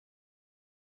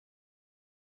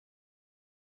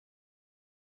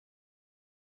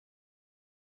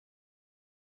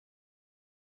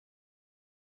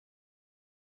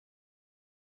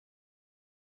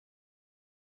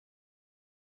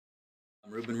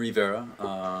Ruben Rivera.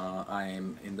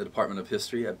 I'm in the Department of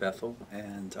History at Bethel,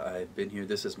 and I've been here.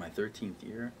 This is my 13th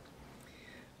year.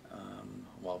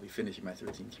 Well, I'll be finishing my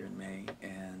 13th year in May,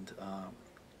 and I'm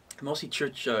mostly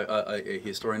a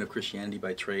historian of Christianity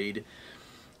by trade,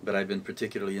 but I've been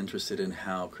particularly interested in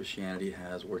how Christianity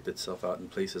has worked itself out in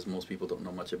places most people don't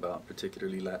know much about,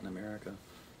 particularly Latin America.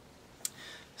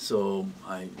 So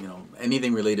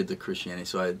anything related to Christianity.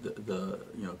 So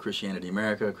Christianity in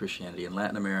America, Christianity in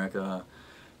Latin America,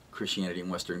 Christianity in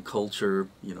Western culture,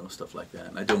 stuff like that.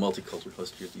 And I do a multicultural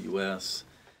history of the U.S.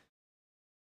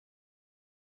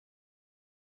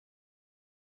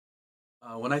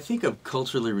 When I think of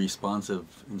culturally responsive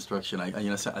instruction, I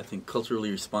think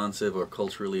culturally responsive or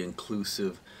culturally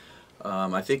inclusive.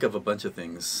 I think of a bunch of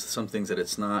things. Some things that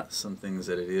it's not, some things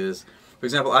that it is. For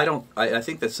example, I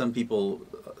think that some people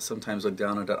sometimes look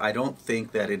down on that. I don't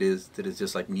think that it's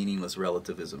just like meaningless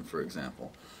relativism, for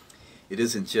example. It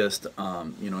isn't just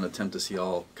an attempt to see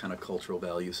all kind of cultural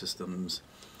value systems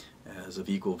as of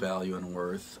equal value and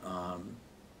worth.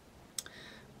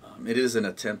 It is an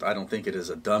attempt. I don't think it is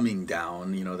a dumbing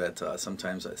down. That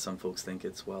sometimes some folks think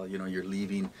it's, well, you're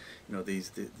leaving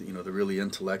the really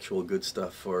intellectual good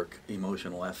stuff for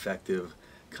emotional, affective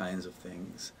kinds of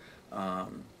things.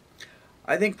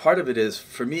 I think part of it is,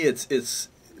 for me, it's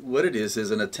what it is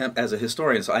an attempt as a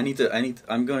historian. So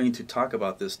I'm going to talk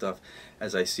about this stuff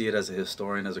as I see it as a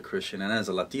historian, as a Christian, and as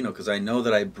a Latino, because I know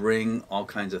that I bring all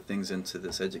kinds of things into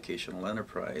this educational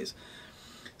enterprise.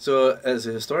 So as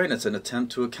a historian, it's an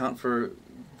attempt to account for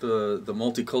the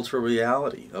multicultural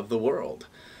reality of the world.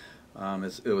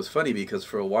 It was funny because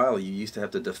for a while you used to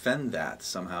have to defend that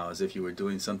somehow as if you were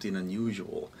doing something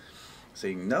unusual.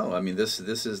 Saying, no, I mean, this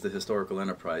is the historical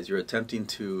enterprise. You're attempting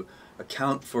to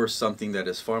account for something that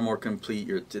is far more complete.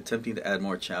 You're attempting to add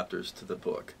more chapters to the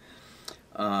book.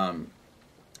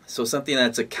 So something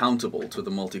that's accountable to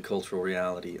the multicultural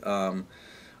reality.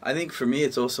 I think for me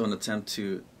it's also an attempt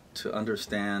to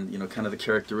understand, kind of the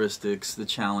characteristics, the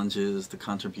challenges, the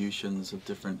contributions of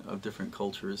different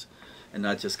cultures, and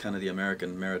not just kind of the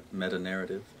American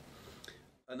meta-narrative.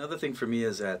 Another thing for me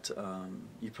is that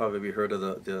you probably heard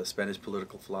of the Spanish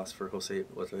political philosopher Jose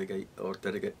Ortega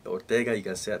y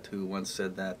Gasset, who once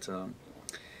said that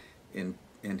in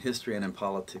history and in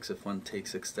politics, if one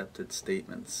takes accepted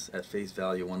statements at face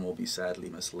value, one will be sadly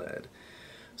misled.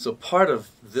 So part of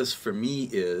this for me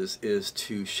is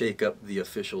to shake up the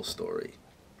official story.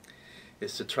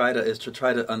 Is to try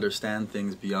to understand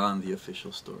things beyond the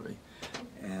official story,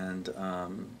 and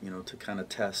to kind of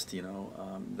test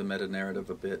the meta narrative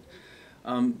a bit.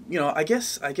 I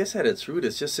guess at its root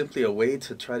it's just simply a way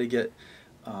to try to get,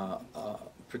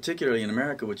 particularly in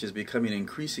America, which is becoming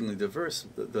increasingly diverse,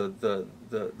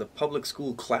 the public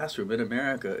school classroom in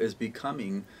America is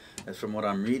becoming, from what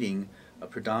I'm reading,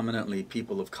 predominantly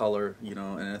people of color,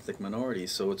 and ethnic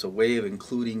minorities. So it's a way of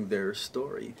including their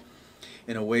story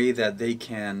in a way that they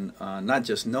can not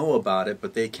just know about it,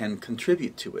 but they can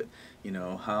contribute to it.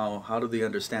 How do they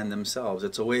understand themselves?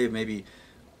 It's a way of maybe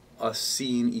us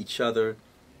seeing each other,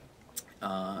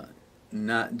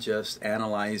 not just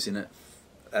analyzing it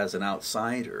as an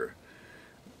outsider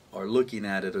or looking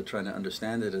at it or trying to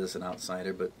understand it as an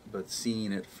outsider, but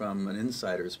seeing it from an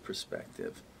insider's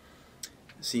perspective.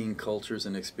 Seeing cultures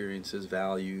and experiences,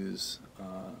 values,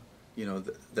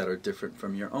 that are different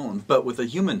from your own, but with a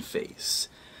human face.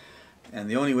 And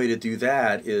the only way to do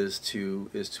that is to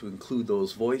include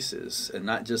those voices, and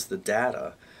not just the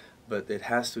data, but it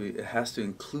has to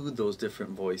include those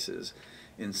different voices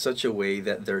in such a way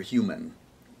that they're human,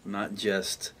 not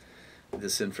just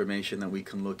this information that we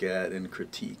can look at and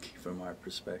critique from our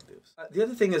perspectives. The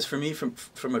other thing is, for me,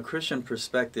 from a Christian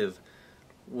perspective,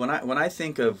 when I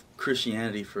think of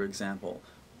Christianity, for example,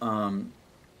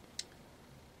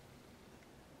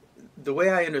 the way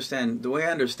I understand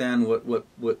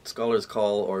what scholars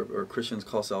call or Christians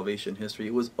call salvation history,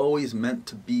 it was always meant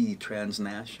to be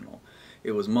transnational.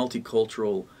 It was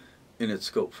multicultural in its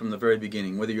scope from the very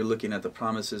beginning, whether you're looking at the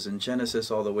promises in Genesis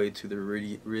all the way to the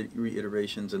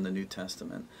reiterations in the New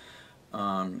Testament.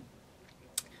 The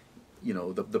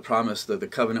promise, the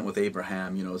covenant with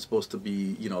Abraham, is supposed to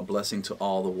be, a blessing to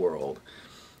all the world.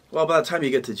 Well, by the time you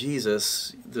get to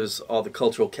Jesus, there's all the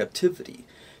cultural captivity,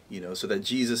 so that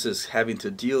Jesus is having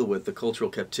to deal with the cultural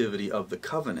captivity of the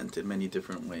covenant in many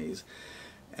different ways.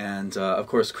 And of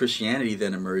course, Christianity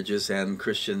then emerges, and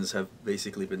Christians have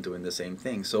basically been doing the same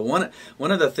thing. So one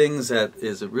of the things that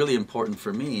is really important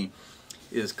for me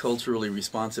is culturally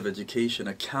responsive education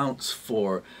accounts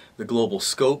for the global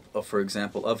scope of, for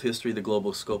example, of history, the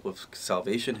global scope of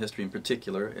salvation history in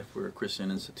particular, if we're a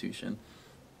Christian institution.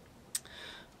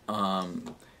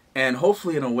 and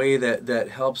hopefully in a way that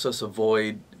helps us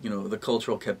avoid, the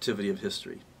cultural captivity of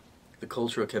history, the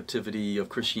cultural captivity of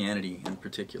Christianity in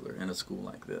particular in a school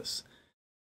like this.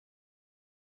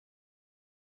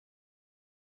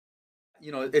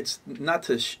 It's not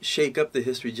to shake up the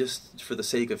history just for the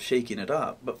sake of shaking it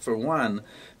up, but for one,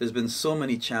 there's been so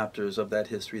many chapters of that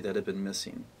history that have been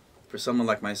missing. For someone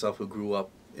like myself who grew up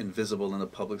invisible in the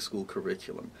public school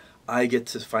curriculum, I get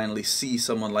to finally see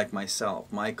someone like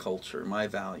myself, my culture, my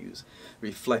values,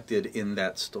 reflected in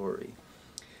that story.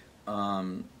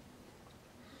 And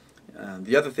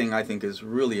the other thing I think is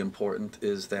really important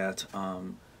is that,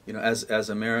 as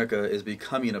America is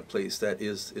becoming a place that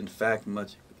is in fact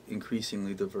much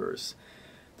increasingly diverse,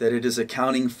 that it is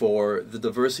accounting for the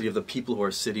diversity of the people who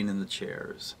are sitting in the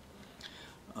chairs.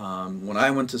 When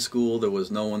I went to school, there was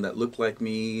no one that looked like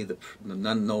me.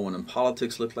 No one in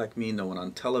politics looked like me. No one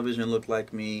on television looked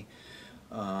like me.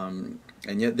 And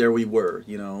yet there we were.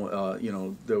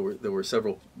 There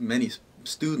were many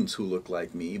students who looked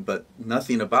like me, but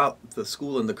nothing about the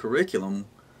school and the curriculum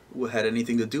had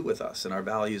anything to do with us and our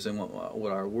values and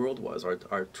what our world was,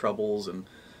 our troubles, and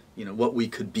what we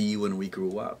could be when we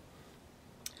grew up.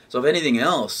 So if anything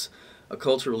else, a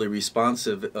culturally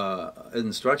responsive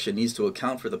instruction needs to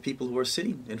account for the people who are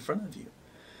sitting in front of you,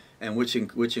 and which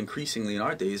increasingly in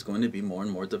our day is going to be more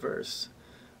and more diverse.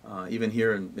 Even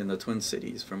here in the Twin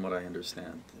Cities, from what I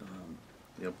understand,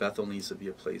 Bethel needs to be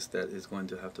a place that is going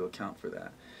to have to account for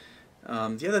that.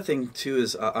 The other thing too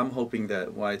is I'm hoping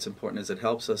that why it's important is it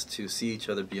helps us to see each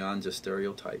other beyond just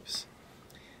stereotypes.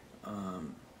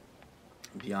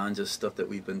 Beyond just stuff that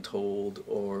we've been told,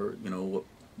 or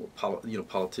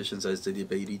politicians as they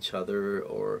debate each other,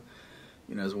 or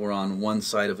as we're on one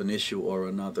side of an issue or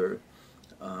another.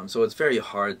 So it's very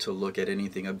hard to look at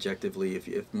anything objectively.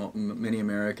 If many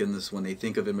Americans, when they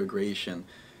think of immigration,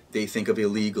 they think of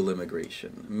illegal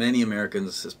immigration. Many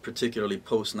Americans, particularly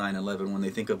post 9/11, when they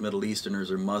think of Middle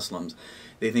Easterners or Muslims,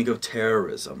 they think of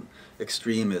terrorism,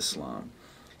 extreme Islam.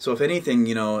 So if anything,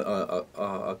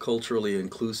 a culturally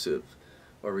inclusive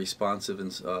or responsive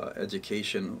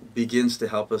education begins to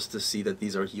help us to see that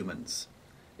these are humans.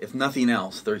 If nothing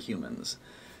else, they're humans,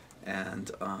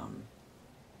 and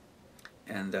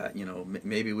that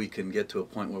maybe we can get to a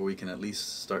point where we can at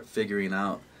least start figuring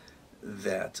out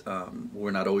that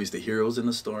we're not always the heroes in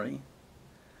the story.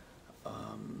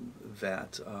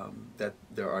 That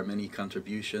there are many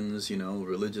contributions,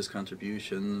 religious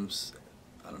contributions,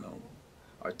 I don't know,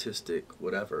 artistic,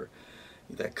 whatever,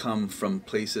 that come from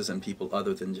places and people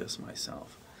other than just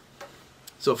myself.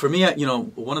 So for me,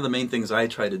 one of the main things I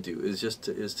try to do is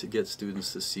to get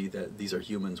students to see that these are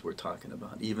humans we're talking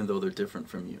about, even though they're different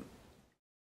from you.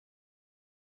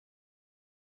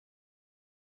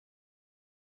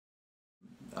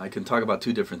 I can talk about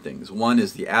two different things. One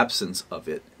is the absence of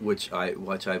it, which I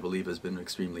believe has been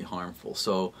extremely harmful.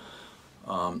 So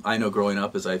I know growing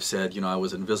up, as I've said, I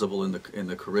was invisible in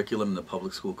the curriculum, in the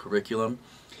public school curriculum.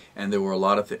 And there were a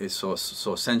lot of things, so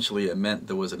essentially it meant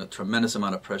there was a tremendous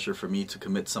amount of pressure for me to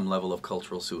commit some level of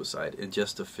cultural suicide, and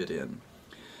just to fit in.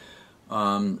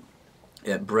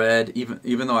 At Bread,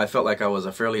 even though I felt like I was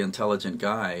a fairly intelligent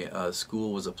guy,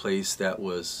 school was a place that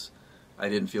I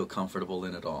didn't feel comfortable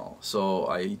in at all. So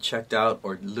I checked out,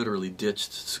 or literally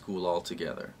ditched school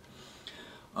altogether.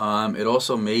 It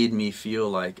also made me feel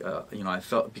like, I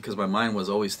felt, because my mind was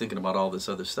always thinking about all this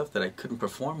other stuff, that I couldn't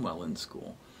perform well in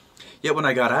school. Yet when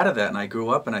I got out of that and I grew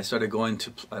up and I started going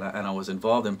to, and I was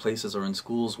involved in places or in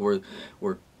schools where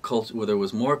there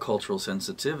was more cultural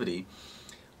sensitivity,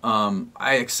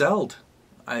 I excelled.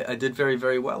 I did very,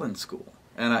 very well in school.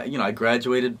 And I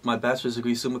graduated my bachelor's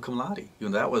degree summa cum laude.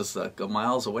 That was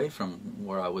miles away from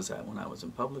where I was at when I was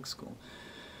in public school.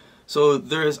 So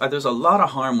there's a lot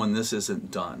of harm when this isn't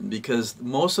done, because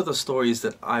most of the stories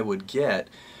that I would get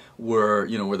were,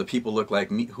 where the people look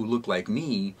like me, who look like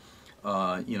me,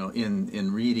 in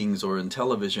readings or in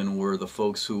television, were the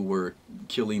folks who were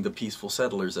killing the peaceful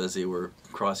settlers as they were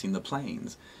crossing the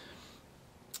plains.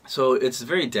 So it's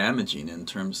very damaging in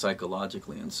terms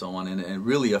psychologically and so on, and it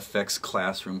really affects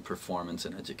classroom performance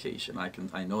and education.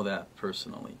 I know that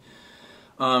personally.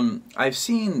 I've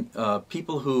seen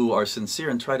people who are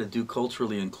sincere and try to do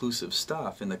culturally inclusive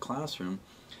stuff in the classroom,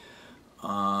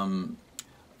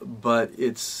 but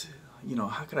it's,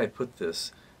 how could I put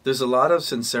this? There's a lot of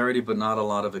sincerity, but not a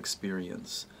lot of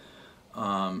experience.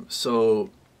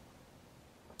 So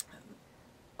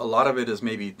a lot of it is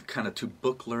maybe kind of to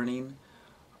book learning.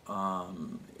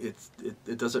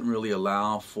 It doesn't really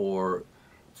allow for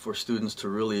students to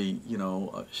really,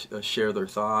 share their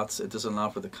thoughts. It doesn't allow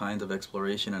for the kind of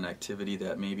exploration and activity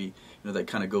that maybe, that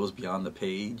kind of goes beyond the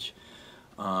page.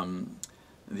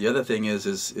 The other thing is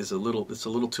it's a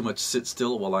little too much sit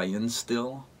still while I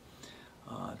instill.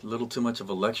 A little too much of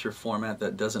a lecture format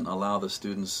that doesn't allow the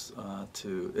students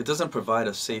it doesn't provide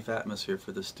a safe atmosphere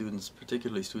for the students,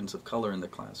 particularly students of color in the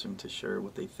classroom, to share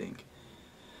what they think.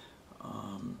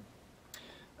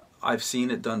 I've seen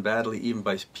it done badly even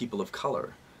by people of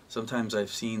color. Sometimes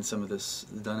I've seen some of this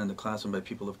done in the classroom by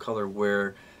people of color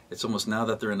where it's almost, now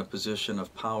that they're in a position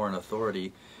of power and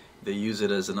authority, they use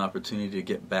it as an opportunity to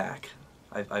get back.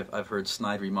 I've heard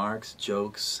snide remarks,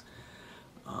 jokes,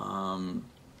 and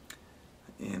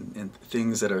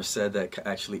things that are said that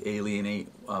actually alienate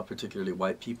particularly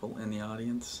white people in the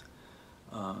audience.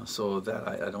 So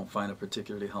that I don't find a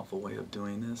particularly helpful way of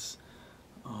doing this.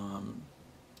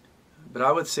 But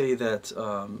I would say that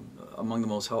among the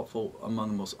most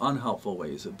unhelpful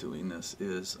ways of doing this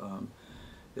is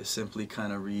simply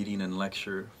kind of reading in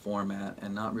lecture format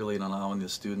and not really allowing the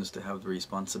students to have the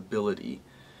responsibility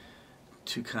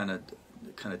to kind of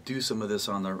do some of this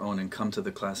on their own and come to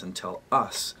the class and tell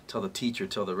the teacher,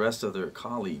 tell the rest of their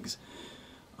colleagues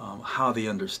how they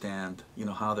understand,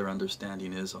 how their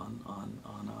understanding is on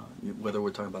whether we're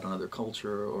talking about another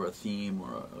culture or a theme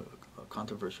or a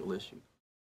controversial issue.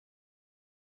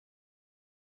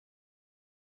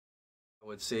 I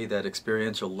would say that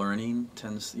experiential learning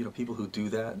tends, people who do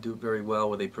that do very well,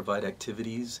 where they provide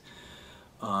activities.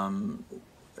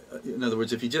 In other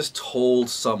words, if you just told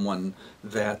someone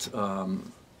that,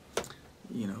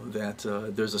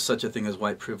 there's such a thing as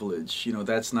white privilege,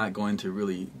 that's not going to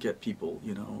really get people,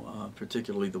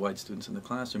 particularly the white students in the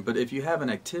classroom. But if you have an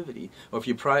activity, or if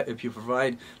you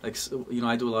provide, like,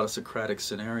 I do a lot of Socratic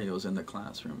scenarios in the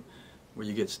classroom, where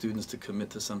you get students to commit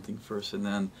to something first, and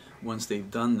then once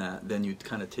they've done that, then you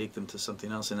kind of take them to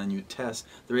something else, and then you test.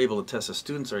 They're able to test. The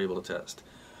students are able to test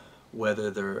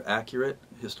whether they're accurate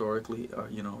historically, or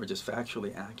just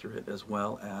factually accurate, as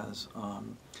well as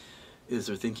is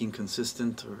their thinking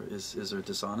consistent, or is there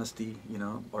dishonesty,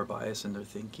 or bias in their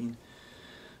thinking.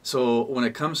 So when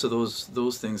it comes to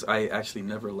those things, I actually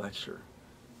never lecture.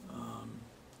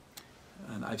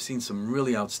 And I've seen some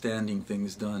really outstanding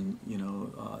things done,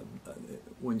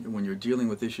 when you're dealing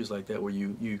with issues like that, where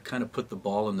you kind of put the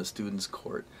ball in the student's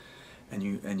court, and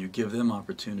you give them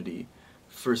opportunity.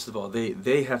 First of all,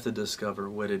 they have to discover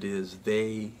what it is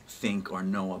they think or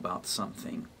know about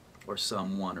something, or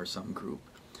someone, or some group.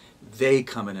 They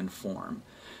come and inform,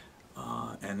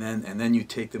 and then you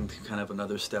take them to kind of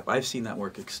another step. I've seen that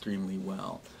work extremely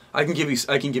well. I can give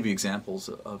you examples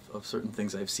of certain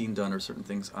things I've seen done, or certain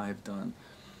things I've done.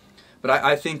 But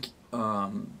I think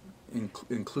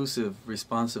inclusive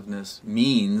responsiveness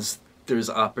means there's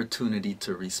opportunity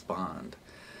to respond,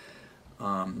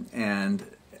 and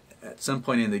at some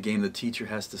point in the game, the teacher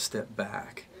has to step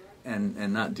back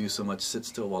and not do so much sit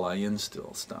still while I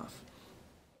instill stuff.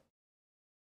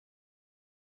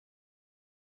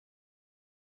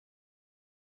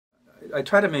 I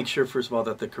try to make sure, first of all,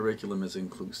 that the curriculum is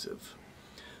inclusive.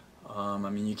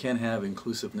 You can't have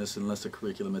inclusiveness unless the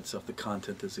curriculum itself, the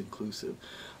content, is inclusive.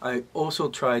 I also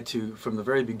try to, from the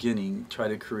very beginning, try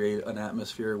to create an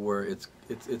atmosphere where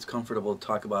it's comfortable to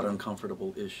talk about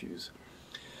uncomfortable issues.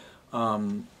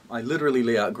 I literally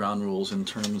lay out ground rules in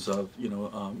terms of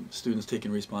students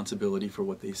taking responsibility for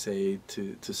what they say,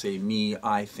 to say me,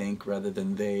 I think, rather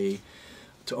than they,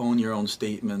 to own your own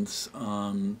statements.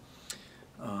 So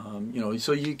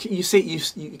you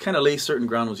kind of lay certain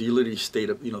ground rules. You literally state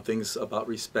things about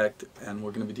respect, and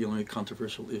we're going to be dealing with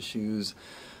controversial issues.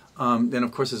 Then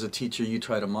of course, as a teacher, you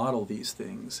try to model these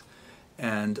things.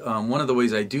 And one of the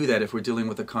ways I do that, if we're dealing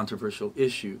with a controversial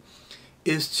issue,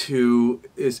 is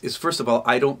first of all,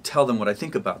 I don't tell them what I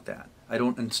think about that. I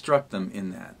don't instruct them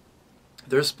in that.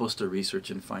 They're supposed to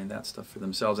research and find that stuff for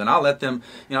themselves, and I'll let them.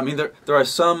 There are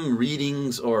some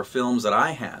readings or films that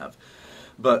I have,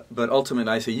 but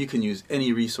ultimately I say you can use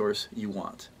any resource you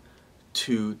want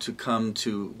to come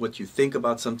to what you think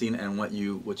about something and what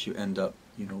you end up,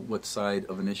 what side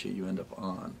of an issue you end up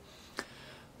on.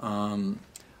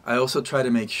 I also try to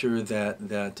make sure that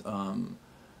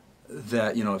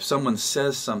if someone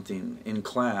says something in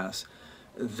class,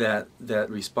 that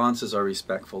responses are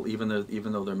respectful, even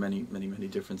though there are many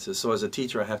differences. So as a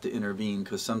teacher, I have to intervene,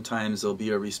 because sometimes there'll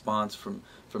be a response from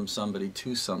somebody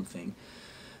to something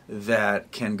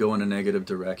that can go in a negative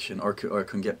direction, or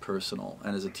can get personal.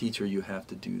 And as a teacher, you have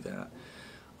to do that.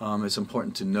 It's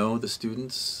important to know the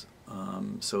students.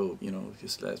 So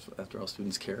just after all,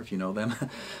 students care if you know them.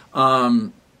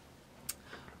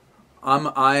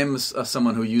 I'm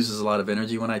someone who uses a lot of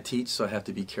energy when I teach, so I have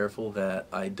to be careful that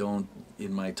I don't,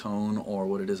 in my tone or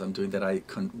what it is I'm doing, that I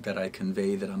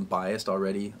convey that I'm biased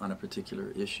already on a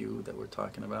particular issue that we're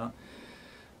talking about.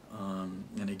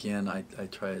 And again, I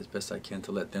try as best I can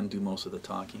to let them do most of the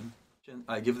talking.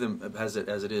 I give them, as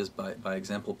it is, by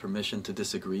example, permission to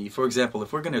disagree. For example,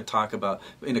 if we're going to talk about,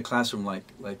 in a classroom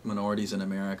like minorities in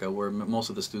America, where most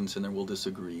of the students in there will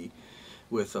disagree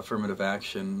with affirmative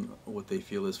action, what they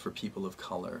feel is for people of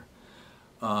color.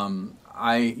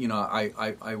 I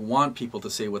want people to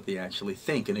say what they actually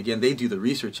think, and again, they do the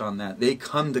research on that. They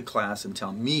come to class and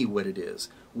tell me what it is,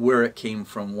 where it came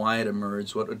from, why it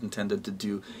emerged, what it intended to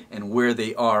do, and where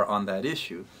they are on that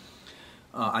issue.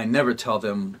 I never tell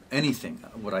them anything,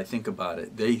 what I think about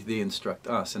it. They instruct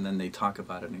us, and then they talk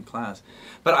about it in class.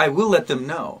 But I will let them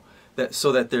know that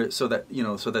so that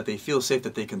they feel safe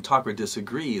that they can talk or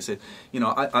disagree. Say,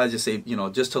 I just say,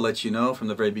 just to let you know from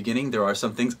the very beginning, there are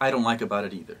some things I don't like about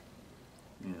it either.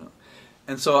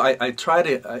 And so I try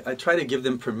to give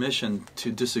them permission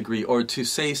to disagree or to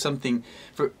say something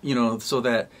so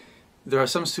that there are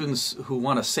some students who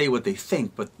want to say what they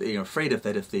think, but they're afraid of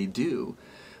that if they do,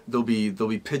 they'll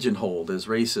be pigeonholed as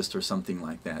racist or something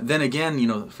like that. Then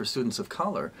again, for students of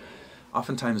color,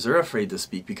 oftentimes they're afraid to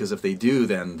speak because if they do,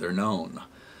 then they're known,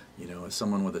 as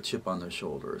someone with a chip on their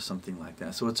shoulder or something like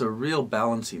that. So it's a real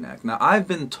balancing act. Now, I've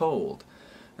been told,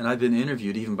 and I've been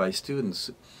interviewed even by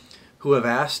students who have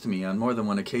asked me on more than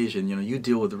one occasion, you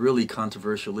deal with really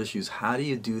controversial issues. How do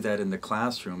you do that in the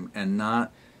classroom and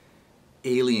not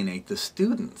alienate the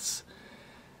students?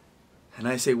 And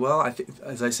I say, well,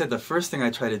 as I said, the first thing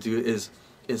I try to do is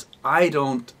I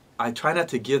try not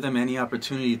to give them any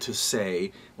opportunity to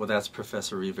say, well, that's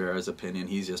Professor Rivera's opinion,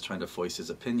 he's just trying to voice his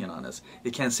opinion on us.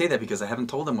 They can't say that because I haven't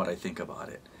told them what I think about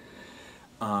it.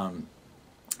 And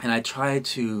I try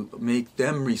to make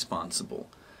them responsible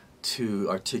to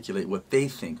articulate what they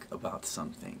think about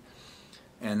something.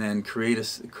 And then create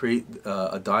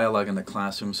a dialogue in the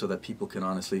classroom so that people can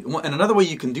honestly... And another way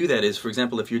you can do that is, for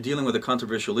example, if you're dealing with a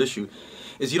controversial issue,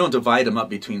 is you don't divide them up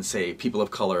between, say, people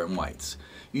of color and whites.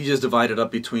 You just divide it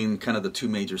up between kind of the two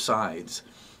major sides.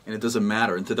 And it doesn't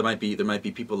matter. And there might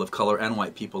be people of color and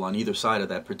white people on either side of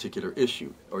that particular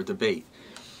issue or debate.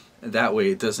 And that way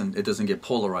it doesn't get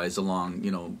polarized along,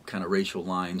 kind of racial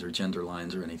lines or gender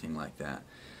lines or anything like that.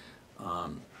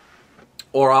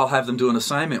 Or I'll have them do an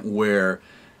assignment where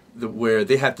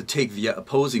they have to take the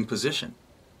opposing position,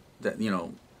 that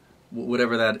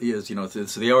whatever that is,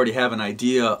 so they already have an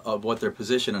idea of what their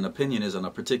position and opinion is on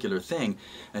a particular thing.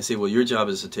 And I say, well, your job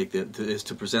is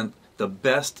to present the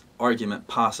best argument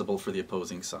possible for the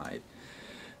opposing side.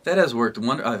 That has worked.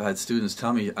 I've had students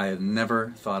tell me, I have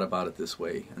never thought about it this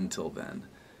way until then.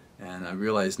 And I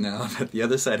realize now that the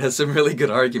other side has some really good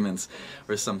arguments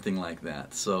or something like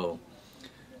that. So.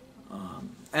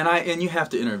 And you have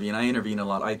to intervene. I intervene a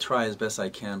lot. I try as best I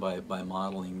can by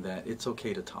modeling that it's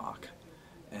okay to talk,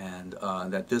 and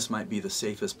that this might be the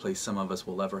safest place some of us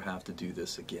will ever have to do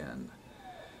this again.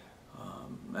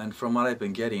 And from what I've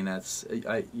been getting,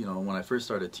 when I first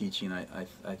started teaching,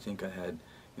 I think I had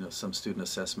some student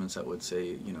assessments that would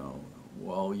say,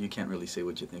 well, you can't really say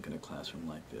what you think in a classroom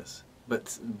like this.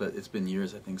 But it's been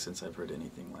years, I think, since I've heard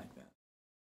anything like that.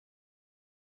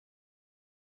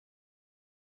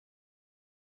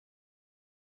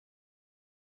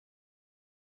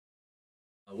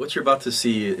 What you're about to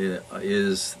see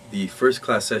is the first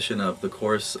class session of the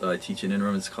course I teach in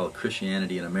interim. It's called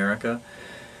Christianity in America.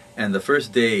 And the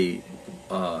first day,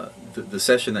 the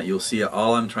session that you'll see,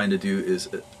 all I'm trying to do is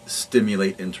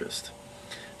stimulate interest.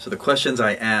 So the questions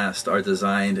I asked are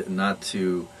designed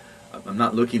I'm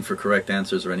not looking for correct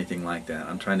answers or anything like that.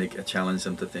 I'm trying to challenge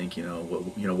them to think,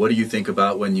 what do you think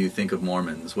about when you think of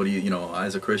Mormons? What do you,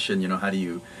 as a Christian, how do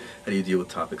you deal with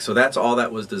topics? So that's all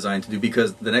that was designed to do,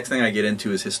 because the next thing I get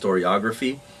into is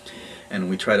historiography, and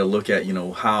we try to look at,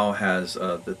 how has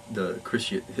the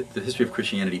history of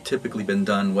Christianity typically been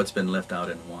done, what's been left out,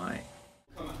 and why.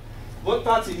 What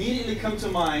thoughts immediately come to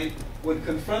mind when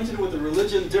confronted with a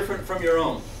religion different from your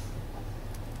own?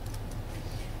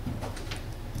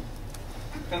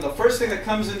 Kind of the first thing that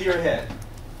comes into your head,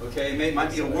 okay?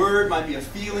 Might be a word, might be a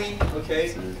feeling, okay?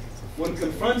 When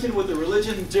confronted with a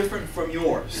religion different from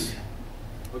yours,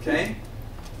 okay?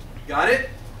 Got it?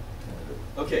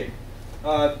 Okay.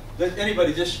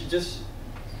 Anybody just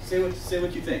say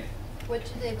what you think. What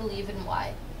do they believe and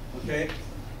why? Okay.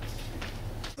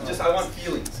 I want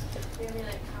feelings. Do you mean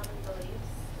like common beliefs?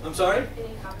 I'm sorry?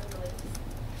 Any common beliefs?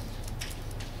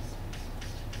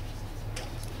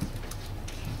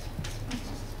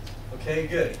 Okay,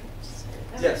 good.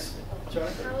 Yes.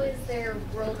 Charlie? How is their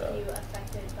worldview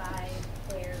affected by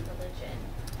their religion?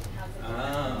 How's it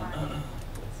different from mine?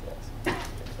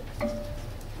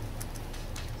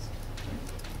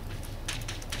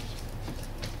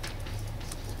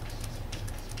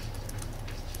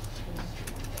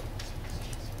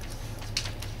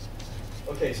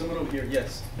 Okay, someone over here,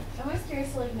 yes. I'm always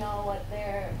curious to like know what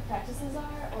their practices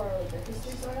are or like their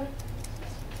history sort of.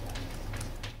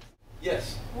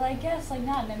 Yes. Well, I guess like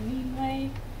not in a mean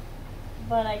way,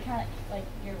 but I kind of like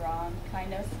you're wrong.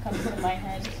 Kind of comes to my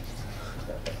head.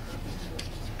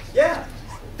 Yeah.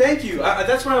 Thank you.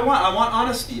 That's what I want. I want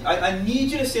honesty. I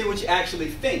need you to say what you actually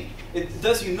think. It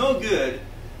does you no good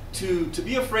to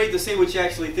be afraid to say what you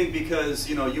actually think because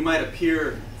you might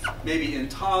appear maybe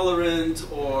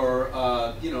intolerant or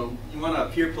you want to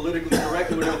appear politically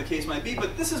correct or whatever the case might be.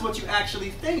 But this is what you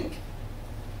actually think.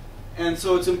 And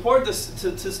so it's important to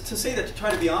say that, to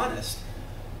try to be honest.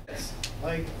 Yes.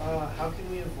 Like, how can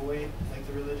we avoid like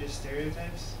the religious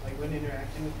stereotypes, like when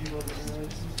interacting with people of different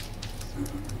religions?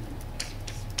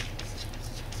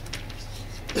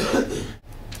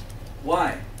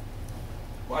 Why?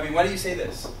 Well, I mean, why do you say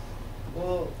this?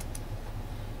 Well,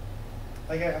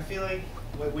 like I feel like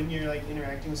when you're like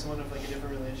interacting with someone of like a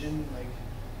different religion, like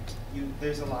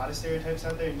there's a lot of stereotypes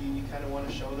out there, and you kind of want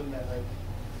to show them that like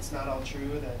it's not all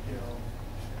true. That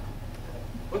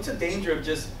What's the danger of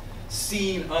just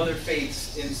seeing other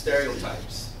faiths in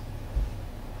stereotypes?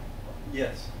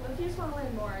 Yes. What if you just want to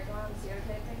learn more? Go on the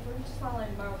stereotype thing. What if you just want to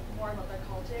learn more about their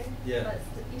culture? Yeah. But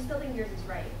you still think yours is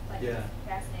right. Like Yeah.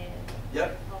 fascinated.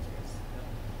 Yep. Cultures.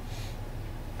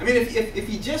 I mean, if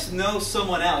you just know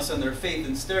someone else and their faith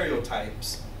in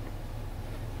stereotypes,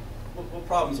 what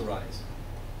problems arise?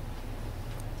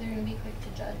 They're going to be quick to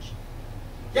judge.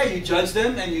 Yeah, you judge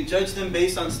them, and you judge them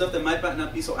based on stuff that might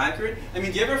not be so accurate. I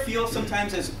mean, do you ever feel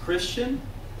sometimes as a Christian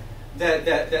that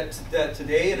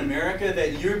today in America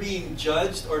that you're being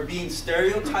judged or being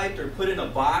stereotyped or put in a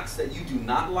box that you do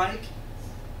not like?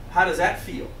 How does that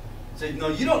feel? Say, no,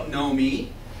 you don't know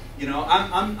me.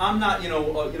 I'm not.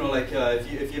 Like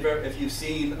if you've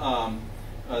seen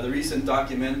the recent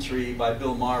documentary by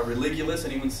Bill Maher, Religulous.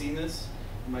 Anyone seen this?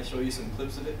 I might show you some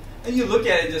clips of it. And you look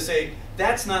at it and just say,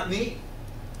 that's not me.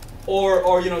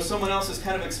 Or someone else is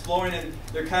kind of exploring, and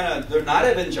they're not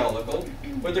evangelical,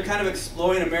 but they're kind of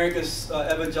exploring America's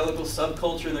evangelical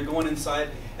subculture, and they're going inside.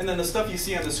 And then the stuff you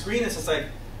see on the screen is just like,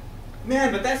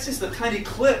 man, but that's just a tiny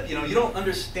clip. You don't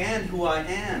understand who I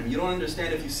am. You don't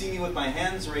understand if you see me with my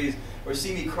hands raised or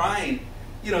see me crying.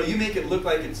 You make it look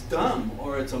like it's dumb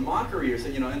or it's a mockery or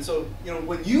something. And so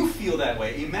when you feel that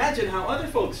way, imagine how other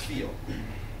folks feel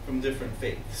from different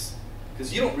faiths,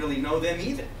 because you don't really know them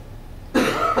either.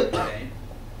 Okay,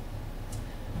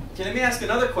 let me ask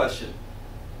another question.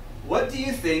 What do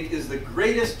you think is the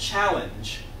greatest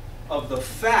challenge of the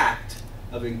fact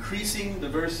of increasing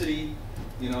diversity,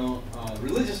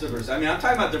 religious diversity? I mean, I'm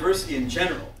talking about diversity in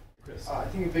general. Chris. I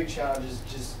think a big challenge is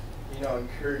just,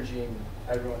 encouraging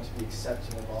everyone to be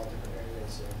accepting of all different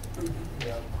areas.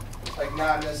 Like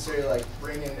not necessarily like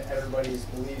bringing everybody's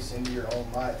beliefs into your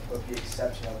own life, but be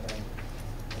accepting of them,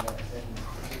 in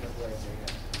different ways, I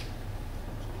guess.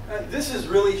 This is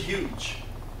really huge,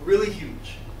 really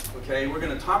huge. Okay, we're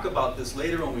going to talk about this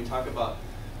later when we talk about,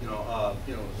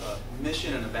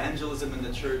 mission and evangelism in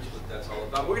the church, what that's all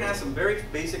about. We're going to ask some very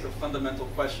basic and fundamental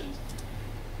questions.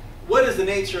 What is the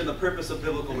nature and the purpose of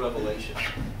biblical revelation?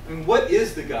 I mean, what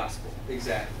is the gospel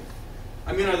exactly?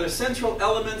 I mean, are there central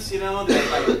elements,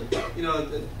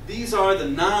 that these are the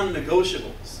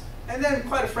non-negotiables? And then,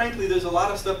 quite frankly, there's a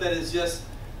lot of stuff that is just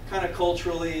kind of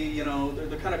culturally,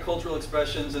 they're kind of cultural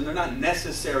expressions, and they're not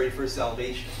necessary for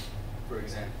salvation, for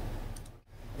example.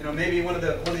 Maybe one of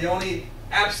the only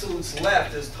absolutes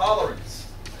left is tolerance.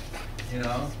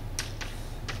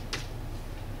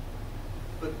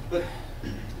 But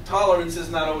tolerance is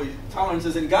not always, tolerance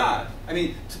is in God. I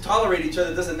mean, to tolerate each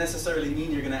other doesn't necessarily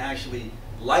mean you're going to actually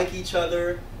like each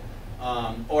other,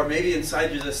 or maybe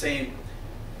inside you're just saying,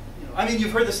 I mean,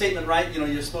 you've heard the statement, right?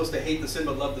 You're supposed to hate the sin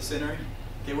but love the sinner.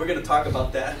 Okay, we're going to talk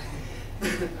about that.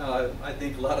 I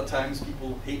think a lot of times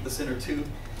people hate the sinner too.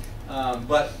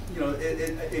 But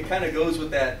it kind of goes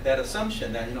with that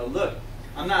assumption that look,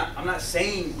 I'm not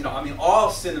saying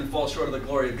all sin and fall short of the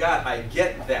glory of God. I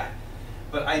get that,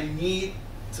 but I need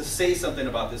to say something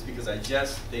about this because I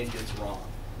just think it's wrong.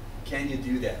 Can you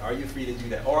do that? Are you free to do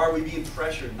that, or are we being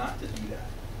pressured not to do that?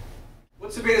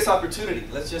 What's the greatest opportunity?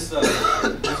 Let's just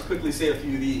quickly say a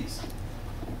few of these.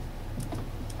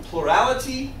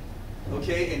 Plurality.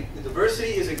 Okay, and the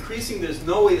diversity is increasing. There's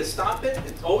no way to stop it.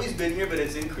 It's always been here, but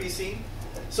it's increasing.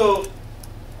 So,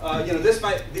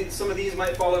 some of these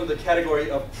might fall under the category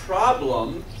of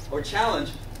problem or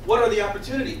challenge. What are the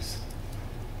opportunities?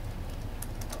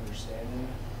 Understanding.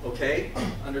 Okay,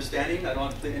 understanding. I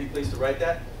don't have any place to write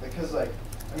that. Because,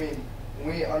 when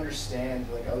we understand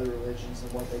other religions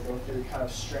and what they go through, it kind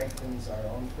of strengthens our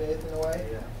own faith in a way.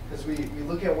 Yeah. Because we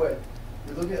look at what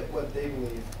we look at what they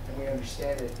believe and we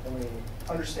understand it and we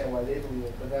understand why they believe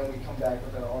it, but then we come back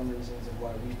with our own reasons of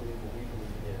why we believe what we believe.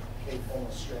 It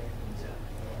almost strengthens it.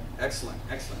 Excellent,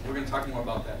 excellent. We're going to talk more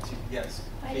about that too. Yes.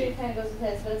 My idea kind of goes with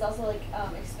this, but it's also like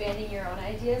expanding your own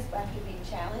ideas after being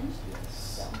challenged.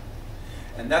 Yes. So.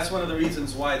 And that's one of the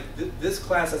reasons why this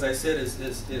class, as I said,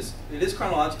 it is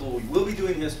chronological. We will be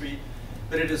doing history,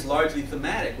 but it is largely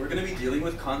thematic. We're going to be dealing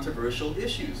with controversial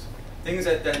issues, things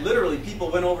that literally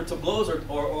people went over to blows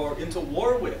or into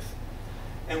war with.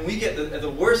 And we get the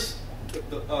worst,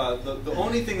 the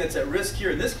only thing that's at risk here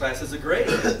in this class is a grave.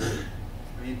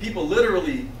 I mean, people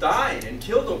literally died and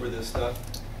killed over this stuff.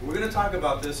 We're going to talk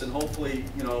about this, and hopefully,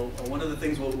 you know, one of the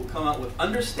things we'll come out with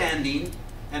understanding,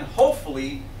 and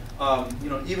hopefully, you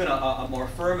know, even a more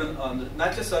firm, and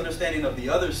not just understanding of the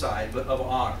other side, but of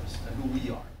ours and who we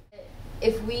are.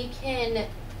 If we can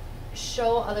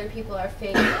show other people our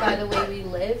faith by the way we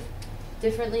live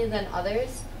differently than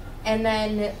others, and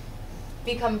then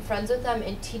become friends with them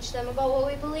and teach them about what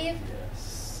we believe,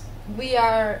 Yes. we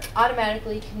are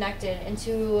automatically connected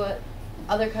into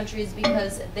other countries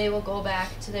because they will go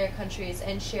back to their countries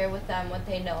and share with them what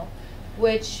they know,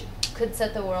 which could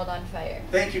set the world on fire.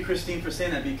 Thank you, Christine, for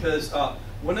saying that, because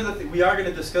one of the we are going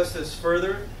to discuss this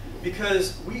further,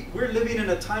 because we're living in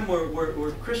a time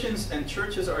where Christians and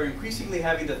churches are increasingly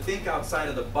having to think outside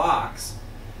of the box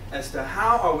as to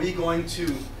how are we going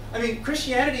to. I mean,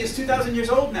 Christianity is 2,000 years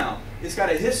old now. It's got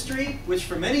a history which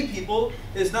for many people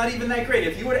is not even that great.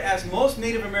 If you were to ask most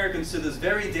Native Americans to this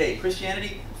very day,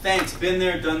 Christianity, thanks, been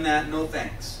there, done that, no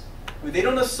thanks. I mean, they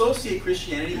don't associate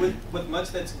Christianity with much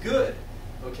that's good,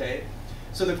 okay?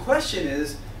 So the question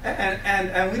is,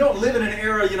 and we don't live in an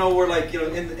era, you know, where like, you know,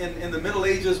 in the Middle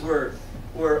Ages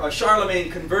where Charlemagne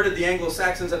converted the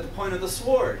Anglo-Saxons at the point of the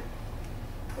sword.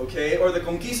 Okay, or the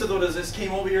conquistadores just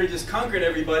came over here and just conquered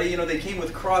everybody. You know, they came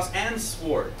with cross and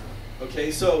sword. Okay,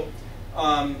 so,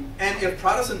 and if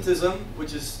Protestantism,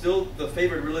 which is still the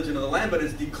favored religion of the land, but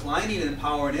is declining in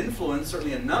power and influence,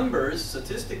 certainly in numbers,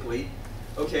 statistically,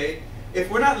 okay, if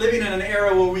we're not living in an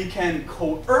era where we can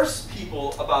coerce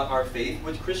people about our faith,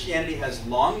 which Christianity has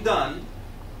long done,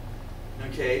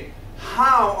 okay,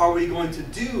 how are we going to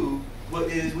do what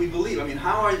it is we believe? I mean,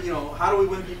 how do we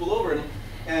win people over?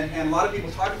 And a lot of people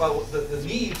talk about the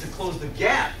need to close the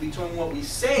gap between what we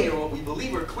say or what we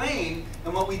believe or claim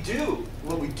and what we do.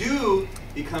 What we do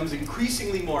becomes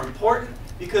increasingly more important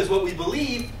because what we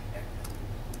believe,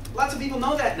 lots of people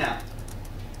know that now.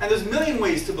 And there's a million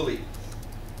ways to believe.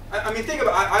 I mean, think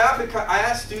about it. I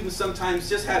ask students sometimes,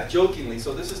 just half jokingly,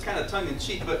 so this is kind of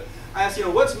tongue-in-cheek, but I ask, you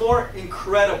know, what's more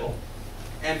incredible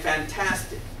and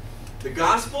fantastic, the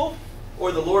gospel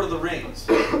or the Lord of the Rings?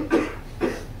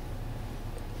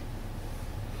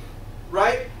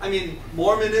 Right? I mean,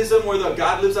 Mormonism, where the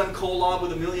God lives on Kolob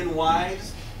with 1,000,000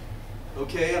 wives,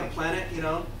 okay, on a planet, you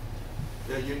know.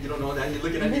 You don't know that. You're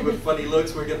looking at me with funny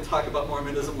looks. We're going to talk about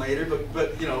Mormonism later,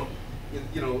 but you know,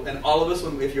 and all of us,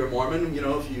 if you're a Mormon, you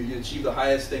know, if you achieve the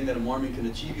highest thing that a Mormon can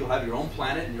achieve, you'll have your own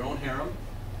planet and your own harem,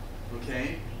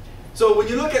 okay. So when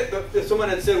you look at someone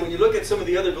had said, when you look at some of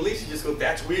the other beliefs, you just go,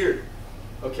 that's weird,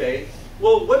 okay.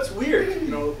 Well, what's weird? You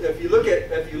know, if you look at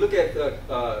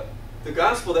the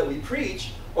gospel that we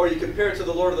preach, or you compare it to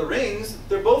the Lord of the Rings,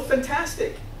 they're both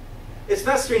fantastic. It's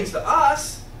not strange to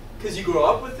us, because you grow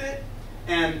up with it,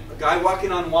 and a guy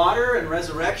walking on water, and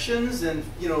resurrections, and,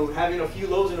 you know, having a few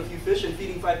loaves and a few fish and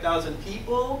feeding 5,000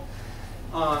 people,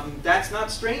 that's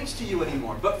not strange to you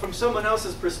anymore. But from someone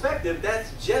else's perspective,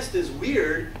 that's just as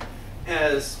weird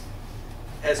as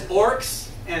orcs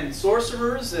and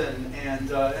sorcerers and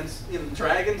you know,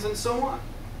 dragons and so on.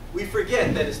 We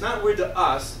forget that it's not weird to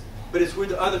us, but it's weird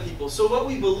to other people. So what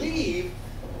we believe,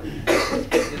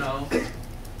 you know,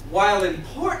 while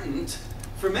important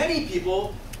for many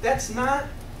people, that's not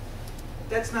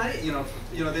it. You know,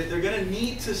 they're going to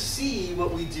need to see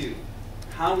what we do,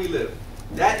 how we live.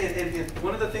 That and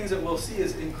one of the things that we'll see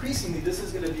is increasingly this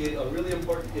is going to be a really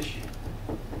important issue.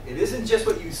 It isn't just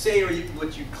what you say or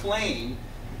what you claim,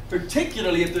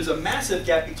 particularly if there's a massive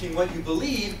gap between what you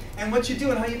believe and what you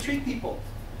do and how you treat people.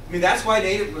 I mean, that's why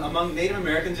among Native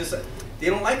Americans, they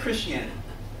don't like Christianity.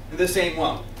 And they're saying,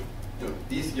 well,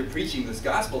 you're preaching this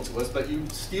gospel to us, but you're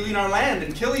stealing our land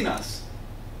and killing us.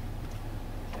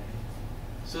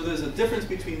 So there's a difference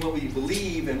between what we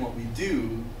believe and what we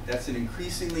do. That's an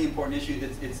increasingly important issue.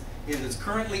 It is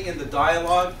currently in the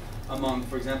dialogue among,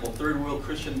 for example, third world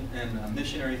Christian and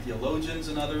missionary theologians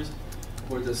and others.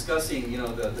 We're discussing, you know,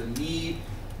 the need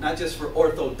not just for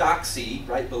orthodoxy,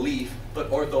 right belief,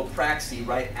 but orthopraxy,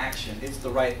 right action. It's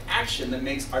the right action that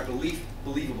makes our belief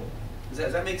believable.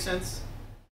 Does that make sense?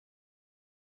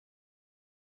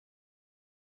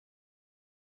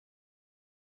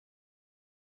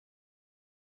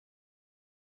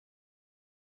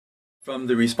 From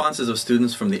the responses of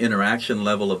students, from the interaction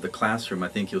level of the classroom, I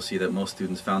think you'll see that most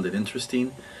students found it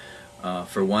interesting.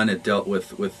 For one, it dealt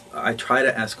with I try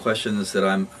to ask questions that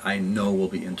I know will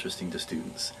be interesting to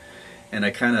students. And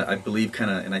I believe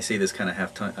and I say this kind of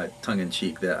half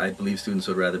tongue-in-cheek, that I believe students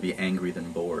would rather be angry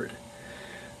than bored.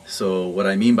 So what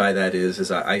I mean by that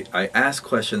is I ask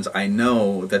questions I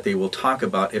know that they will talk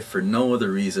about, if for no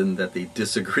other reason that they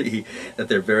disagree, that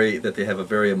they have a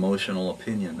very emotional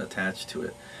opinion attached to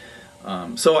it.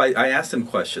 So I asked them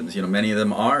questions. You know, many of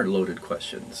them are loaded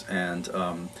questions, and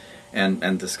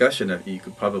discussion, you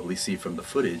could probably see from the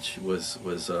footage, was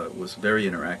very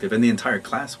interactive, and the entire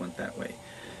class went that way.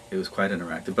 It was quite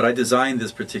interactive. But I designed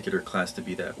this particular class to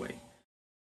be that way.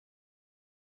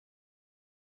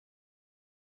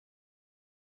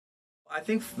 I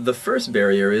think the first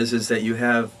barrier is that you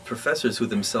have professors who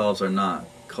themselves are not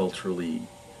culturally,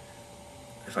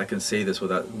 if I can say this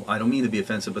without, I don't mean to be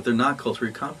offensive, but they're not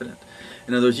culturally competent.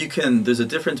 In other words, there's a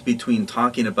difference between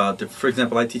talking about, for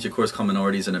example, I teach a course called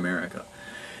Minorities in America.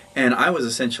 And I was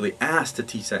essentially asked to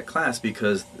teach that class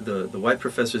because the white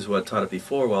professors who had taught it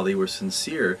before, while they were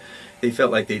sincere, they felt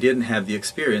like they didn't have the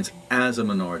experience as a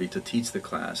minority to teach the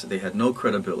class. They had no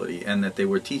credibility, and that they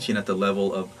were teaching at the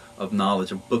level of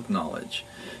knowledge, of book knowledge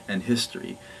and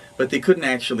history. But they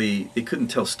couldn't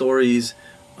tell stories.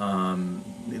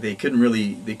 They couldn't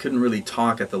really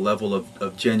talk at the level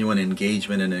of genuine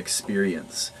engagement and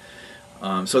experience.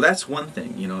 So that's one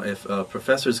thing, you know, if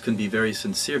professors can be very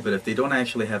sincere, but if they don't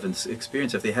actually have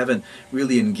experience, if they haven't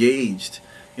really engaged,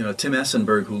 you know, Tim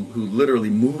Essenberg, who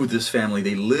literally moved this family,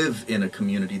 they live in a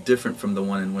community different from the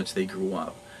one in which they grew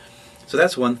up. So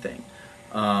that's one thing.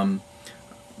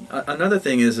 Another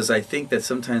thing is I think that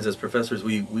sometimes as professors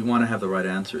we want to have the right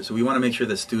answers. So we want to make sure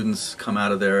that students come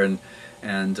out of there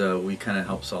and we kind of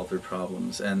help solve their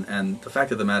problems. And the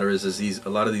fact of the matter is a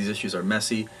lot of these issues are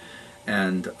messy,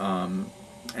 and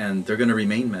they're going to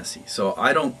remain messy. So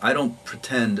I don't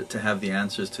pretend to have the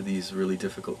answers to these really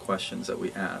difficult questions that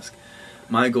we ask.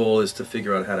 My goal is to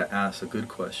figure out how to ask a good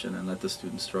question and let the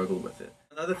students struggle with it.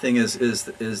 Another thing is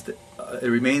that it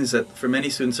remains that for many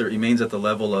students it remains at the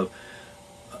level of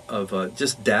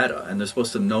just data, and they're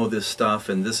supposed to know this stuff,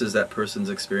 and this is that person's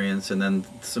experience, and then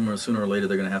sooner or later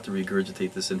they're going to have to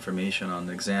regurgitate this information on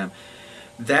the exam.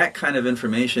 That kind of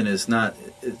information is not,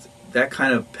 that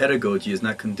kind of pedagogy is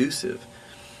not conducive.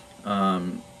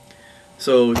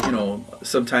 So, you know,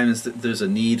 sometimes there's a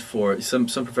need for, some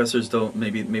professors don't,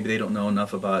 maybe they don't know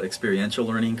enough about experiential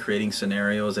learning, creating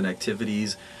scenarios and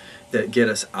activities that get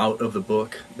us out of the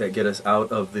book, that get us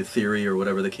out of the theory or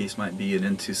whatever the case might be, and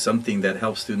into something that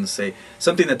helps students say,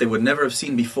 something that they would never have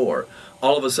seen before.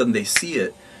 All of a sudden they see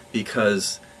it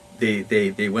because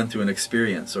they went through an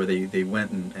experience, or they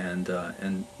went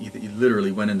and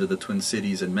literally went into the Twin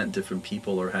Cities and met different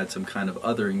people, or had some kind of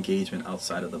other engagement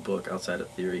outside of the book, outside of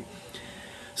theory.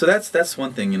 So that's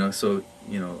one thing, you know. So,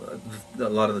 you know, a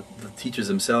lot of the teachers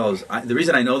themselves, the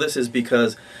reason I know this is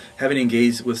because having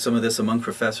engaged with some of this among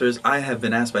professors, I have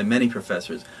been asked by many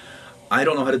professors, I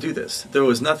don't know how to do this. There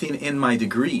was nothing in my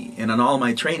degree and in all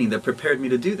my training that prepared me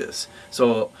to do this.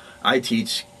 So I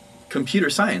teach computer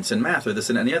science and math or this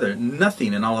and any other.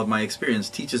 Nothing in all of my experience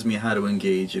teaches me how to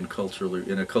engage in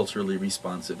a culturally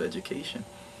responsive education.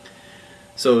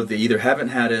 So they either haven't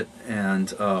had it,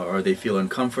 or they feel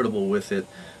uncomfortable with it.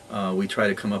 We try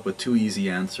to come up with too easy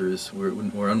answers.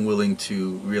 We're unwilling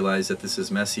to realize that this is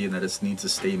messy and that it needs to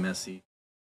stay messy.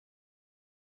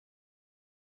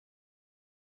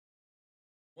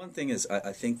 One thing is,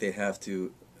 I think they have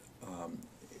to,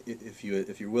 if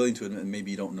you're willing to admit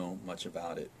maybe you don't know much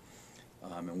about it,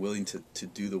 and willing to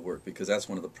do the work, because that's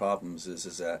one of the problems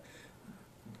is that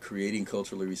creating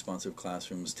culturally responsive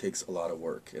classrooms takes a lot of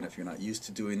work, and if you're not used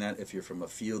to doing that, if you're from a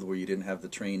field where you didn't have the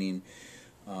training,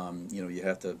 you know, you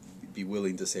have to be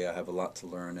willing to say I have a lot to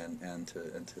learn and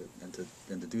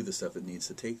to do the stuff it needs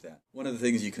to take that. One of the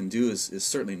things you can do is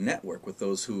certainly network with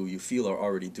those who you feel are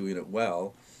already doing it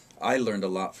well. I learned a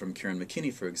lot from Karen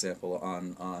McKinney, for example,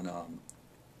 on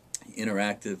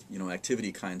interactive, you know,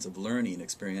 activity kinds of learning,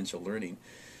 experiential learning,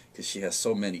 because she has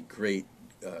so many great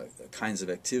kinds of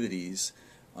activities.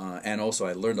 And also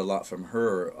I learned a lot from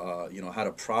her, you know, how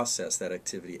to process that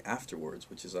activity afterwards,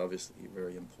 which is obviously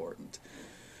very important.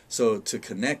 So to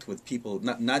connect with people,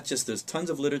 not just, there's tons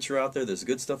of literature out there, there's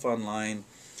good stuff online,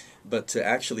 but to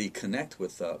actually connect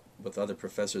with other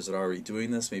professors that are already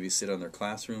doing this, maybe sit on their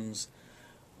classrooms,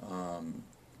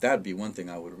 that would be one thing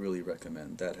I would really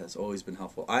recommend. That has always been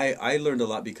helpful. I learned a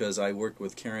lot because I worked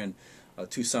with Karen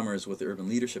 2 summers with the Urban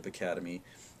Leadership Academy,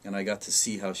 and I got to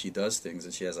see how she does things,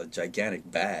 and she has a gigantic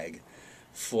bag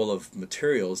full of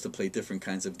materials to play different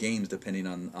kinds of games depending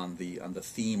on the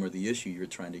theme or the issue you're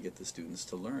trying to get the students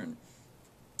to learn.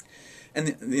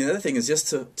 And the other thing is just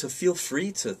to feel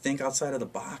free to think outside of the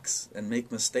box and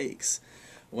make mistakes.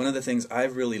 One of the things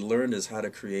I've really learned is how to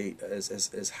create,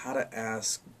 is how to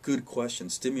ask good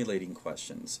questions, stimulating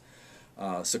questions,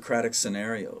 Socratic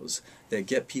scenarios that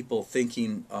get people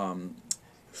thinking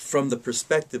from the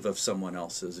perspective of someone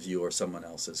else's view or someone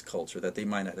else's culture that they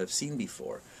might not have seen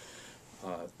before.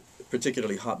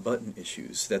 Particularly hot button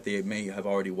issues that they may have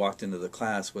already walked into the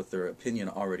class with their opinion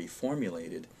already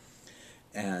formulated,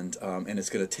 and it's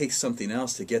going to take something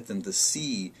else to get them to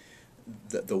see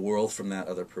the world from that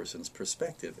other person's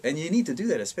perspective. And you need to do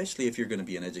that, especially if you're going to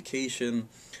be in education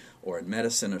or in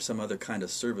medicine or some other kind of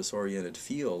service-oriented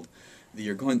field.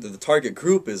 The target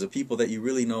group is a people that you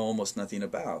really know almost nothing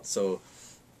about. So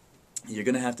you're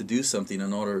going to have to do something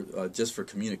in order, just for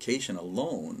communication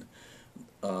alone,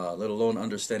 let alone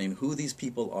understanding who these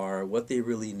people are, what they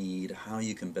really need, how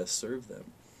you can best serve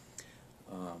them.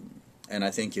 And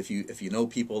I think if you know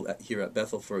people here at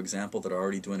Bethel, for example, that are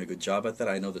already doing a good job at that,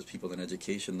 I know there's people in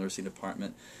education, nursing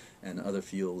department, and other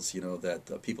fields,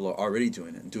 that people are already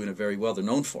doing it and doing it very well. They're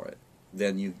known for it.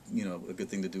 Then a good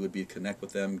thing to do would be to connect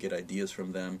with them, get ideas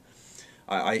from them.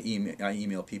 I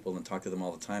email people and talk to them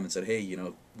all the time and said, hey,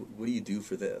 what do you do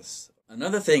for this?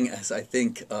 Another thing is, I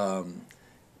think,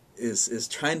 is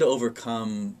trying to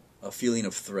overcome a feeling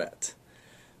of threat.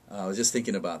 I was just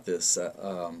thinking about this.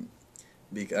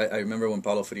 I remember when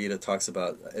Paulo Freire talks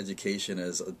about education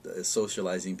as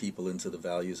socializing people into the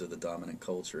values of the dominant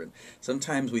culture. And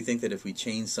sometimes we think that if we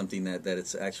change something that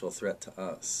it's an actual threat to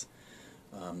us,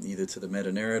 either to the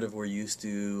meta-narrative we're used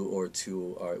to,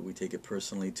 or we take it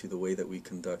personally to the way that we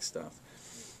conduct stuff.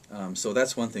 So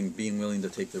that's one thing, being willing to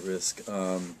take the risk.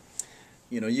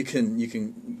 You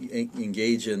can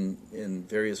engage in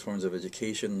various forms of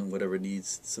education, whatever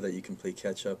needs, so that you can play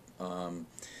catch up.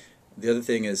 The other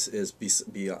thing is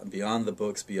beyond the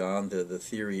books, beyond the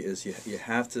theory, is you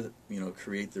have to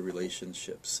create the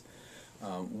relationships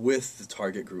with the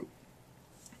target group.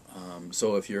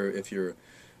 So if you're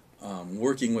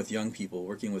working with young people,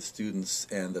 working with students,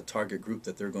 and the target group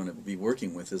that they're going to be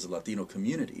working with is a Latino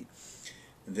community,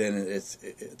 then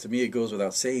to me it goes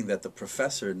without saying that the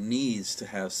professor needs to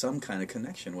have some kind of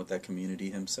connection with that community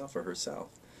himself or herself,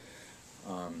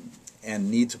 and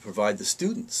need to provide the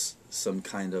students some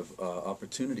kind of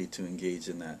opportunity to engage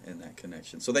in that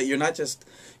connection, so that you're not just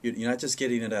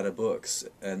getting it out of books,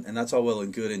 and that's all well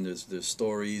and good. And there's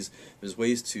stories, there's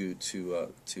ways to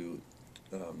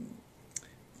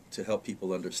help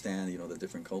people understand the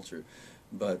different culture,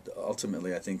 but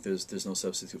ultimately I think there's no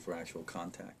substitute for actual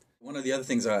contact. One of the other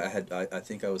things I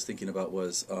think I was thinking about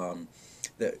was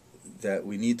that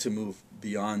we need to move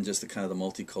beyond just the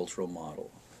multicultural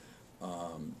model,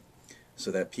 so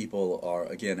that people are,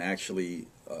 again, actually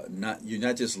you're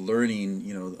not just learning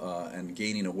and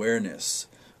gaining awareness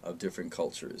of different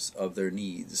cultures, of their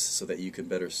needs, so that you can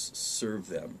better serve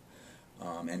them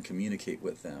and communicate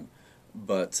with them,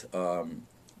 but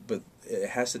it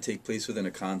has to take place within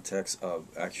a context of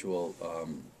actual,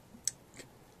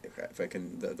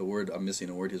 the word I'm missing,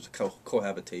 a word is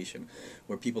cohabitation,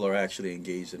 where people are actually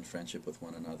engaged in friendship with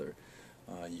one another.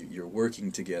 You're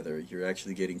working together. You're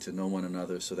actually getting to know one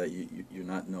another, so that you're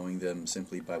not knowing them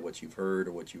simply by what you've heard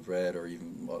or what you've read, or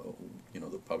even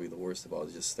probably the worst of all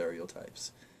is just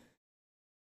stereotypes.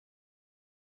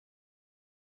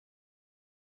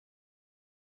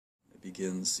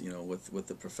 Begins, with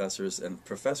the professors, and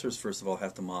professors first of all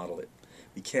have to model it.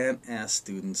 We can't ask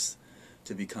students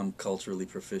to become culturally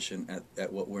proficient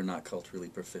at what we're not culturally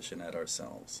proficient at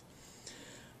ourselves.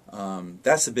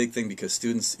 That's a big thing, because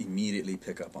students immediately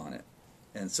pick up on it,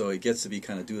 and so it gets to be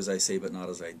kind of do as I say but not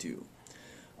as I do.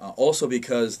 Also,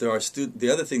 because the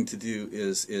other thing to do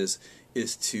is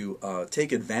to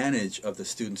take advantage of the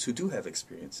students who do have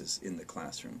experiences in the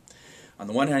classroom. On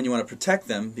the one hand, you want to protect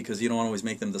them, because you don't always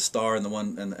make them the star and the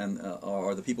one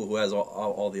or the people who has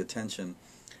all the attention,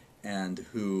 and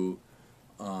who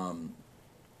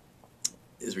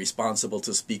is responsible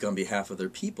to speak on behalf of their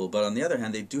people. But on the other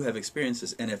hand, they do have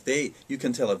experiences, and you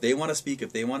can tell if they want to speak,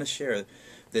 if they want to share,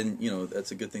 then that's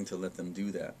a good thing to let them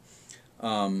do that.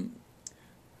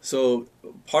 So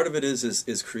part of it is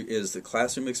the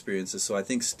classroom experiences. So I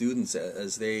think students,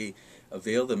 as they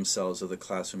avail themselves of the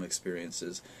classroom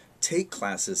experiences, take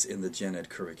classes in the gen ed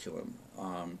curriculum,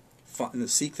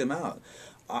 seek them out.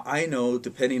 I know,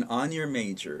 depending on your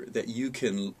major, that you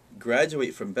can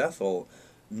graduate from Bethel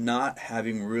not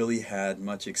having really had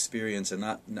much experience and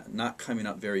not coming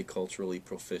up very culturally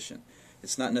proficient.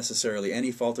 It's not necessarily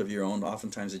any fault of your own.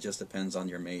 Oftentimes it just depends on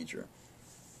your major.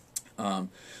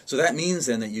 So that means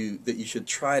then that you should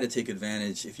try to take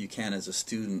advantage, if you can, as a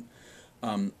student.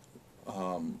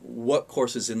 What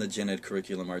courses in the gen ed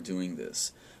curriculum are doing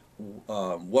this?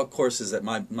 What courses that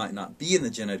might not be in the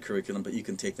gen ed curriculum, but you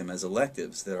can take them as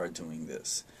electives that are doing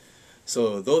this.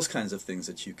 So those kinds of things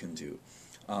that you can do.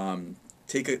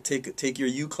 Take your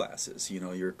U classes,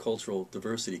 your cultural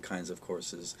diversity kinds of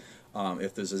courses.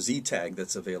 If there's a Z tag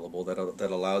that's available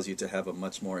that allows you to have a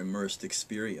much more immersed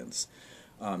experience.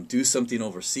 Do something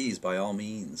overseas, by all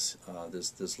means.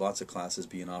 There's lots of classes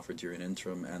being offered during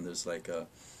interim, and there's like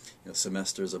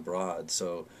semesters abroad.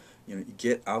 So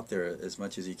get out there as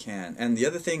much as you can. And the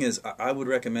other thing is, I would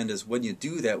recommend is when you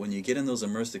do that, when you get in those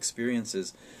immersed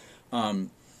experiences,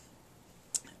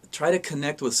 try to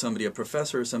connect with somebody, a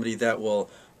professor or somebody that will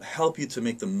help you to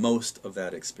make the most of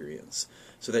that experience,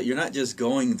 so that you're not just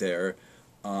going there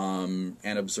and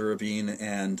observing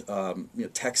and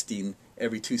texting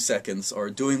every 2 seconds or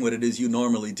doing what it is you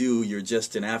normally do. You're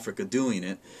just in Africa doing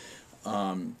it,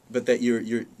 but that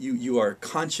you are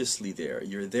consciously there.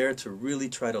 You're there to really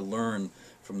try to learn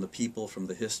from the people, from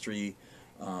the history,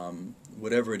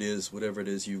 whatever it is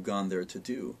you've gone there to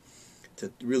do,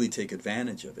 to really take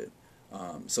advantage of it.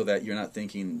 So that you're not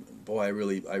thinking, boy, I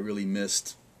really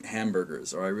missed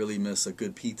hamburgers, or I really miss a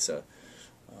good pizza.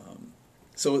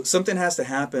 So something has to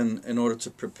happen in order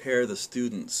to prepare the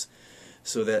students,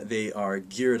 so that they are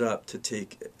geared up to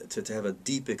have a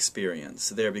deep experience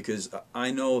there. Because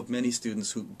I know of many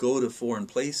students who go to foreign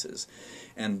places,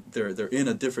 and they're in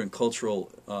a different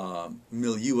cultural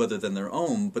milieu other than their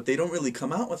own, but they don't really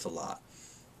come out with a lot.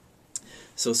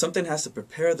 So something has to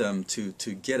prepare them to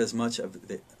get as much out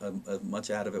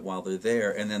of it while they're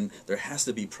there, and then there has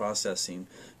to be processing,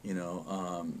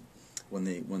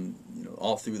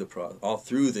 all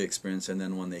through the experience, and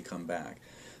then when they come back.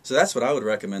 So that's what I would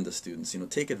recommend to students.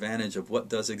 Take advantage of what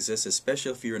does exist,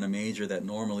 especially if you're in a major that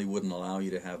normally wouldn't allow you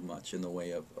to have much in the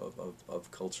way of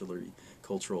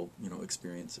cultural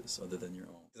experiences other than your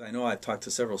own. I know I've talked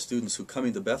to several students who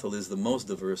coming to Bethel is the most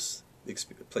diverse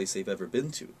place they've ever been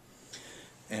to.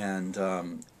 And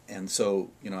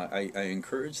so I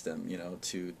encourage them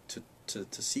to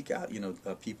seek out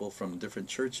people from different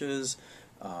churches,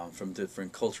 from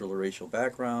different cultural or racial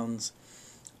backgrounds.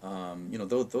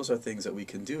 Those are things that we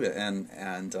can do,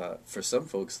 and for some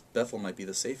folks, Bethel might be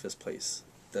the safest place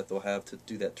that they'll have to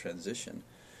do that transition,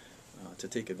 to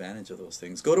take advantage of those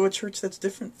things. Go to a church that's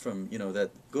different from go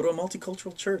to a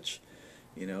multicultural church.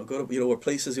 Go to where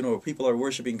places where people are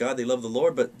worshiping God, they love the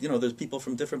Lord, but there's people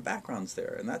from different backgrounds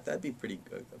there, and that'd be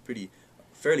a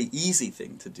fairly easy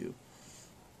thing to do.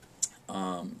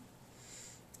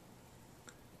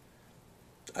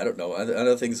 I don't know.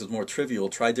 Other things is more trivial.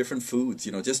 Try different foods.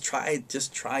 Just try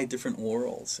different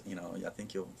worlds. I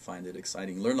think you'll find it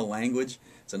exciting. Learn a language.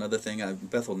 It's another thing.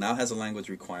 Bethel now has a language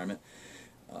requirement.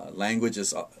 Language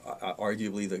is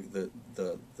arguably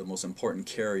the most important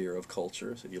carrier of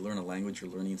culture. So if you learn a language,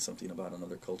 you're learning something about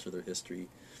another culture, their history,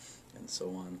 and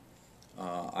so on.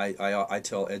 I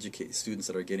tell students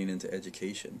that are getting into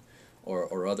education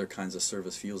or other kinds of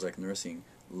service fields like nursing,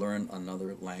 learn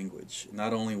another language.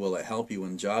 Not only will it help you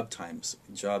when job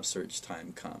search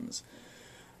time comes,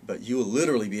 but you will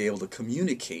literally be able to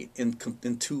communicate in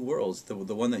two worlds, the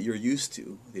one that you're used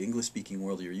to, the English-speaking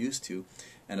world you're used to,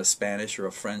 and a Spanish or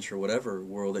a French or whatever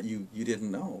world that you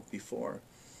didn't know before.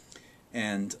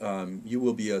 And you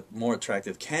will be a more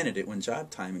attractive candidate when job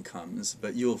time comes,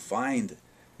 but you'll find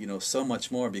so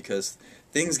much more, because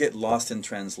things get lost in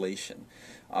translation.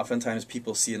 Oftentimes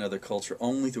people see another culture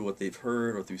only through what they've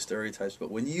heard or through stereotypes, but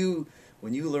when you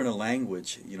learn a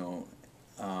language, you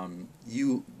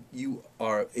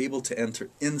are able to enter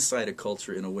inside a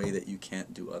culture in a way that you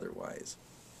can't do otherwise.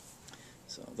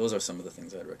 So those are some of the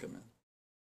things I'd recommend.